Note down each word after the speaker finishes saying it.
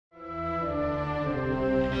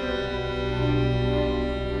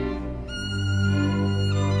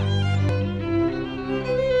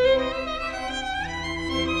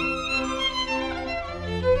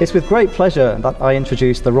It's with great pleasure that I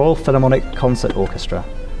introduce the Royal Philharmonic Concert Orchestra.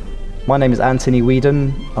 My name is Anthony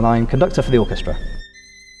Whedon and I'm conductor for the orchestra.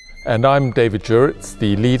 And I'm David Juritz,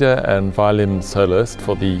 the leader and violin soloist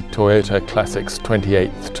for the Toyota Classics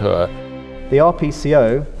 28th Tour. The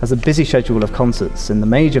RPCO has a busy schedule of concerts in the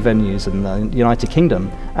major venues in the United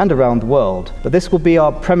Kingdom and around the world, but this will be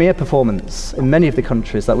our premiere performance in many of the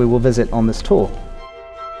countries that we will visit on this tour.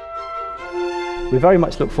 We very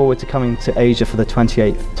much look forward to coming to Asia for the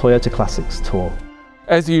 28th Toyota Classics Tour.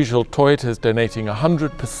 As usual, Toyota is donating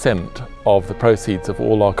 100% of the proceeds of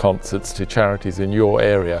all our concerts to charities in your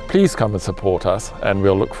area. Please come and support us, and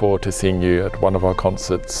we'll look forward to seeing you at one of our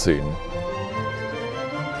concerts soon.